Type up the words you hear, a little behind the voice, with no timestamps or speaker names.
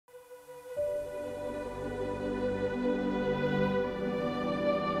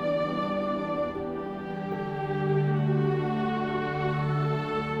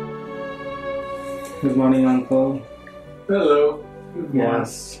Good morning, Uncle. Hello. Good morning.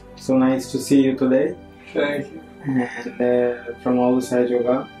 Yes, so nice to see you today. Thank you. And from all the Sahaja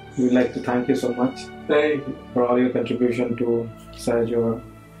Yoga, we would like to thank you so much Thank you. for all your contribution to Sahaja Yoga.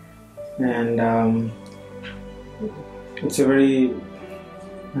 And it's a very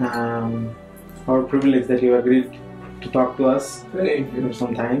our privilege that you agreed to talk to us Thank you. for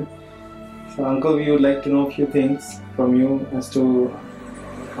some time. So, Uncle, we would like to know a few things from you as to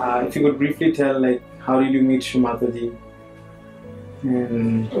if you could briefly tell, like, how did you meet Srimataji?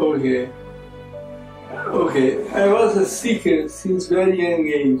 And Okay. I was a seeker since very young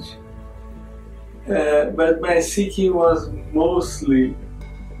age, but my seeking was mostly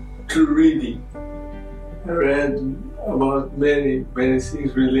through reading. I read about many things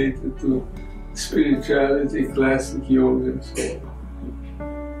related to spirituality, classic yoga, and so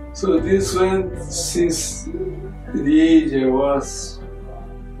on. So this went since the age I was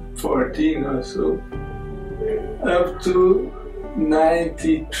 14 or so, up to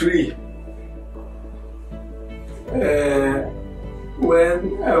 93.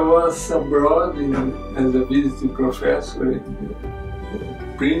 When I was abroad as a visiting professor in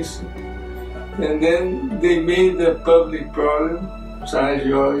Princeton, and then they made a public program, Sahaja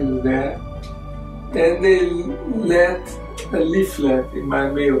Yoga is there, and they let a leaflet in my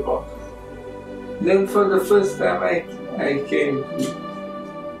mailbox. Then for the first time I came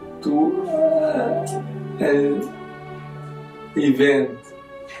to an event,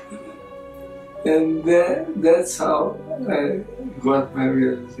 and that's how I got my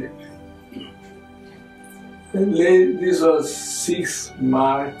realization. And this was 6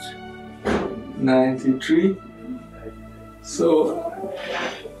 March 93. So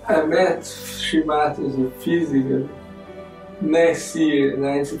I met Srimataji physically next year,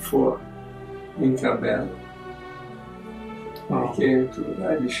 94, in Cabela. I came to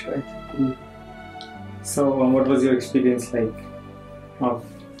Adishakti. so, what was your experience like of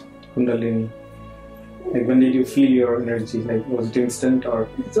Kundalini? Like, when did you feel your energy? Like, was it instant or?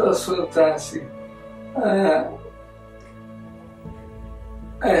 It was fantastic. I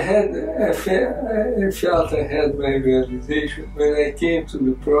felt I had my realization when I came to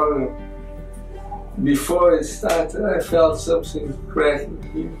the program. Before it started, I felt something cracking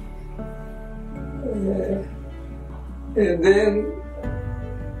here. And then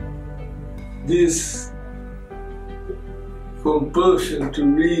this compulsion to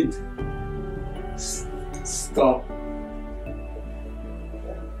read stopped.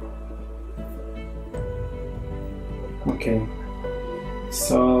 Okay.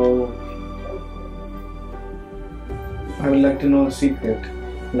 So, I would like to know the secret.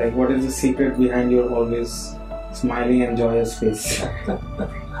 Like, what is the secret behind your always smiling and joyous face?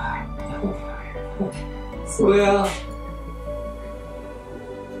 Well,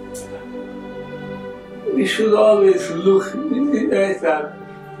 we should always look at that.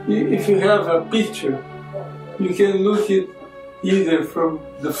 If you have a picture, you can look it either from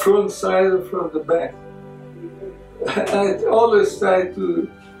the front side or from the back. I always try to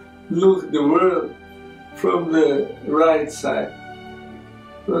look the world from the right side.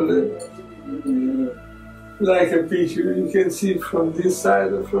 From like a picture, you can see it from this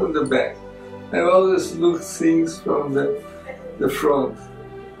side or from the back. I always look things from the front.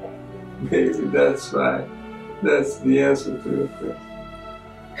 Maybe that's why. That's the answer to your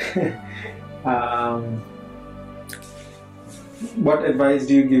question. What advice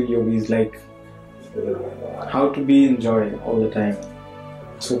do you give yogis, like how to be in joy all the time?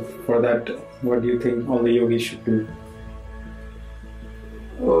 So for that, what do you think all the yogis should do?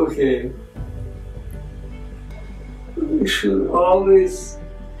 Okay. We should always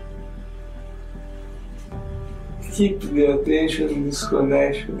keep the attention in this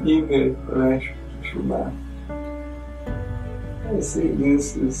connection, inner connection to Shema. I think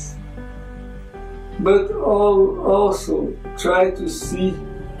this is. But also try to see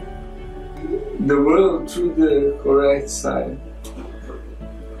the world through the correct side.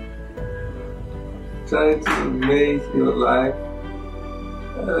 Try to make your life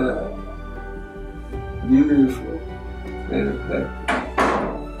beautiful and happy.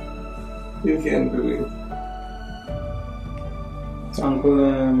 You can do it. So, Uncle,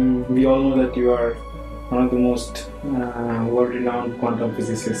 we all know that you are one of the most world-renowned quantum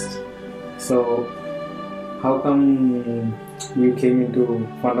physicists. So, how come you came into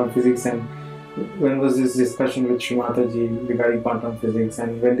quantum physics, and when was this discussion with Srimataji regarding quantum physics,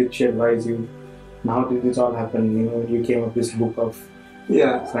 and when did she advise you? And how did this all happen? You know, you came up with this book of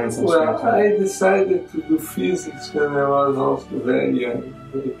Science and Well, Sahaja. I decided to do physics when I was also very young,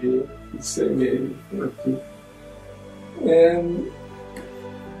 maybe the same age, 14. And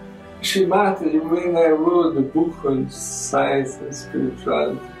Mataji, when I wrote the book on science and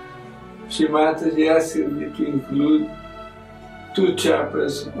spirituality, Mataji asked me to include 2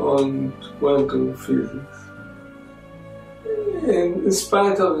 chapters on quantum physics. And in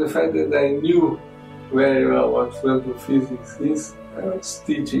spite of the fact that I knew very well what quantum physics is, I was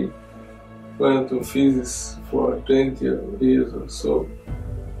teaching quantum physics for 20 years or so,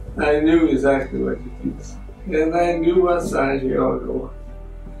 I knew exactly what it is. And I knew what Sahaja Yoga was.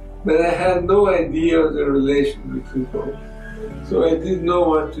 But I had no idea of the relation between both. So I didn't know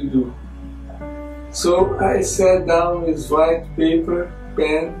what to do. So I sat down with white paper,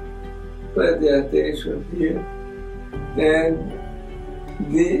 pen, put the attention here, and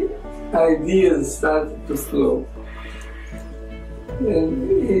the ideas started to flow.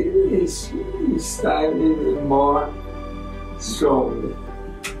 And each time even more strongly.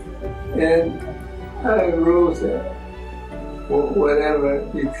 And I wrote whatever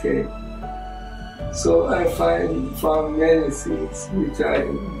it came. So I found many things which I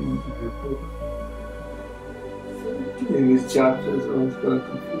in these chapters on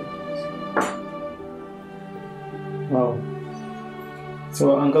quantum physics. Wow.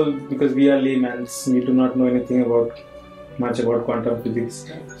 So, Uncle, because we are laymen, we do not know anything much about quantum physics.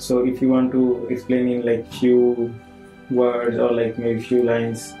 So, if you want to explain in like few words or like maybe few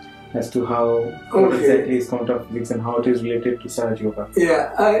lines as to how what exactly is quantum physics and how it is related to Sahaja Yoga.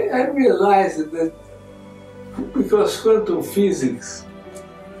 Yeah, I realized that because quantum physics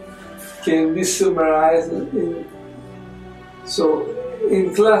can be summarized in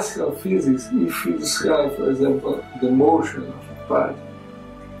classical physics, if you describe, for example, the motion of a particle,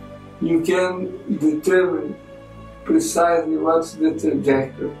 you can determine precisely what's the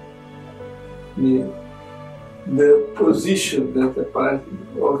trajectory, the position that the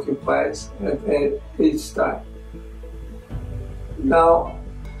particle occupies at each time. Now,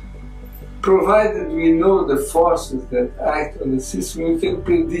 provided we know the forces that act on the system, we can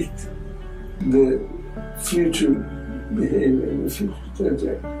predict the future behavior and the future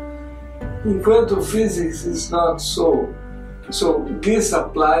trajectory. In quantum physics, it's not so. So this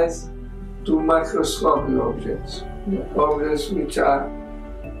applies to microscopic objects, objects which are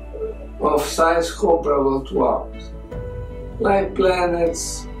of size comparable to ours, like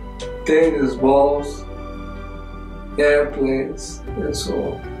planets, tennis balls, airplanes, and so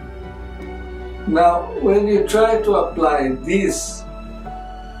on. Now, when you try to apply these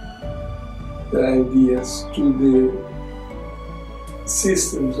ideas to the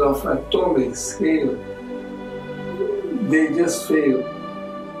systems of atomic scale, they just fail.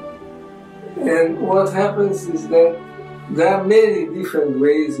 And what happens is that there are many different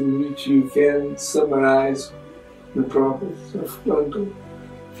ways in which you can summarize the properties of quantum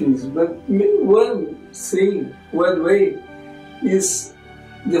physics. But one way is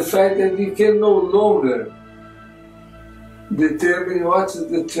the fact that you can no longer determine what is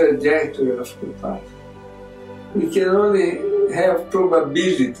the trajectory of the particle. We can only have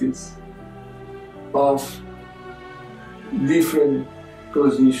probabilities of different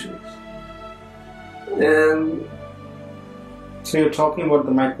positions. And so you're talking about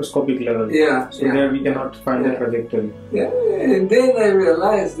the microscopic level. Yeah. So there we cannot find the trajectory. Yeah. And then I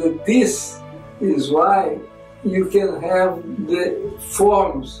realized that this is why you can have the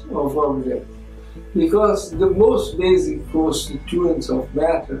forms of objects. Because the most basic constituents of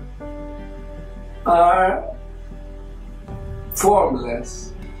matter are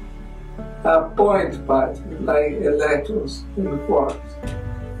formless, are point particles like electrons and quarks.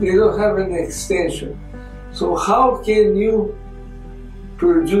 They don't have an extension. So how can you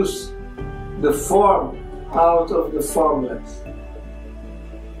produce the form out of the formless?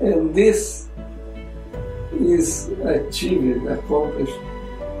 And this is accomplished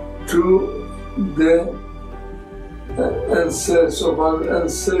through the so-called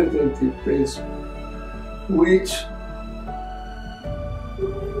uncertainty principle, which,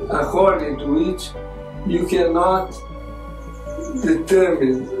 according to which, you cannot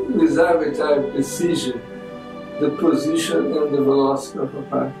determine with arbitrary precision the position and the velocity of a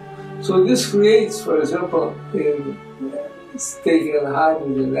particle. So this creates, for example, in taking a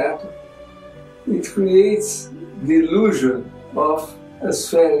hydrogen atom, it creates the illusion of a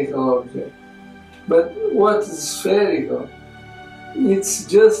spherical object. But what is spherical? It's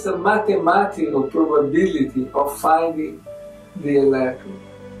just a mathematical probability of finding the electron.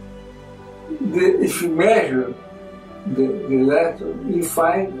 If you measure the electron, you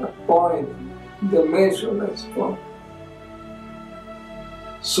find a point, dimensionless point.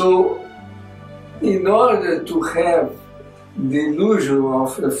 So, in order to have the illusion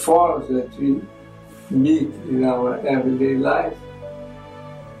of the forms that we meet in our everyday life,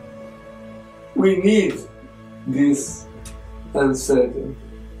 we need this uncertainty,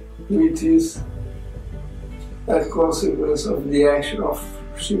 which is a consequence of the action of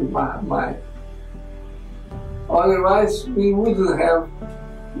mind. Otherwise, we wouldn't have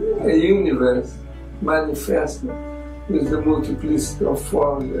a universe manifested with the multiplicity of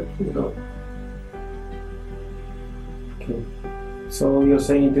forms that we know. Okay. So you're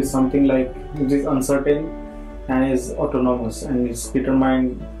saying it is something like it is uncertain and is autonomous and is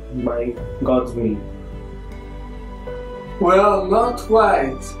determined by God's will. Well, not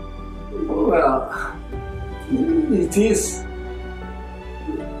quite. Well, it is.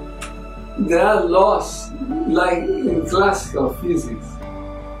 There are laws, like in classical physics.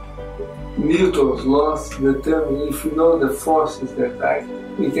 Newton's laws determine, if we know the forces that act,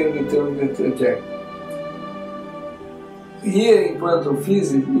 we can determine the trajectory. Here in quantum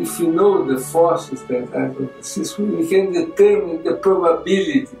physics, if we know the forces that act on the system, we can determine the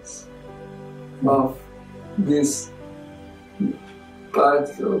probabilities of this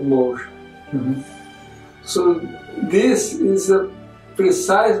particle motion. Mm-hmm. So this is a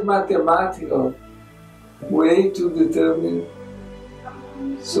precise mathematical way to determine.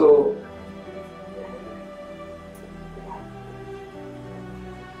 So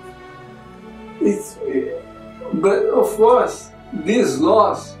it's, but of course these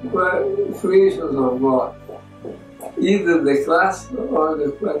laws were creations of God, either the classical or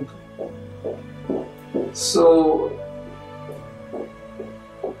the quantum. So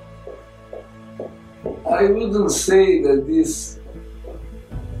I wouldn't say that these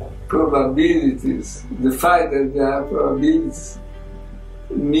probabilities, the fact that there are probabilities,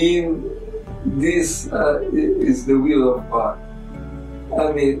 mean this is the will of God.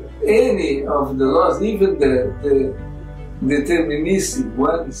 I mean, any of the laws, even the deterministic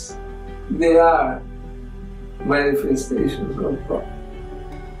ones, they are manifestations of God.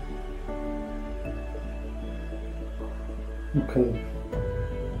 Okay.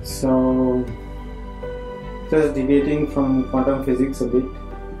 So, just deviating from quantum physics a bit.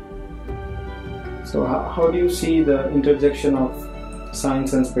 So how do you see the intersection of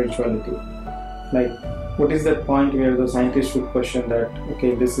science and spirituality? Like, what is that point where the scientists would question that,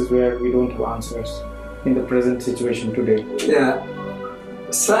 okay, this is where we don't have answers in the present situation today? Yeah.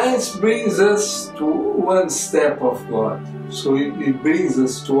 Science brings us to one step of God. So it brings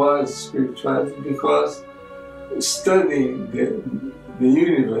us towards spirituality, because studying the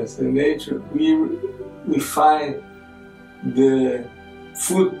universe, the nature, we find the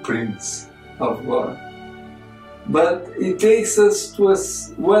footprints of God. But it takes us to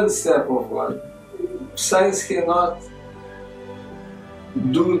one step of God. Science cannot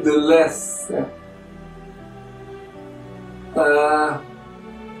do the last step.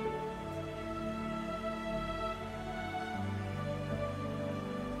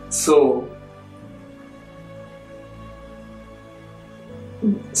 So,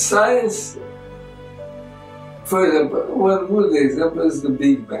 science, for example, one good example is the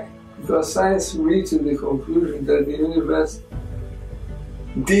Big Bang. Because science reached the conclusion that the universe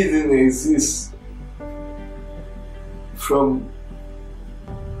didn't exist from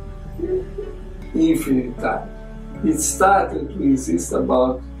infinite time. It started to exist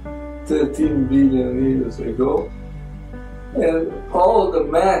about 13 billion years ago, and all the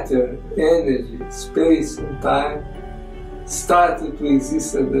matter, energy, space and time started to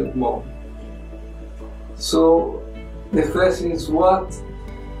exist at that moment. So the question is, what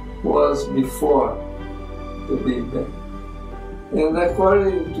was before the Big Bang? And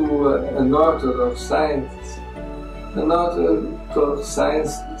according to an Orthodox scientist,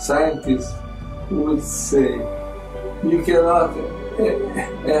 scientist would say, you cannot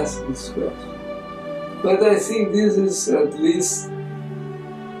ask this question. But I think this is at least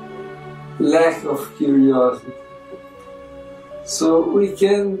lack of curiosity. So we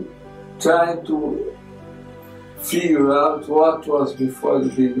can try to figure out what was before the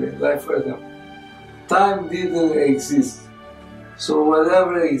Big Bang. Like, for example, time didn't exist. So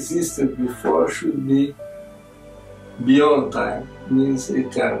whatever existed before should be beyond time, means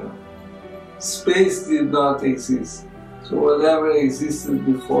eternal. Space did not exist. So whatever existed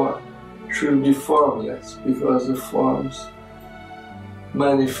before should be formless, because the forms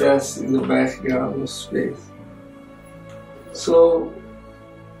manifest in the background of space. So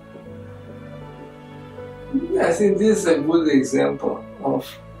I think this is a good example of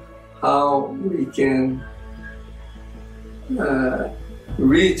how we can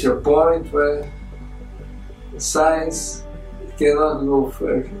reach a point where science cannot go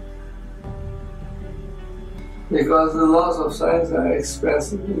further, because the laws of science are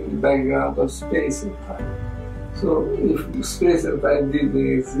expressed in the background of space and time. So if space and time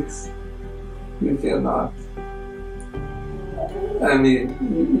didn't exist, You cannot. I mean,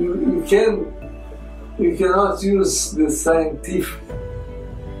 you cannot use the scientific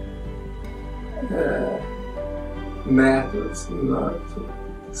methods in order to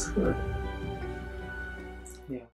describe.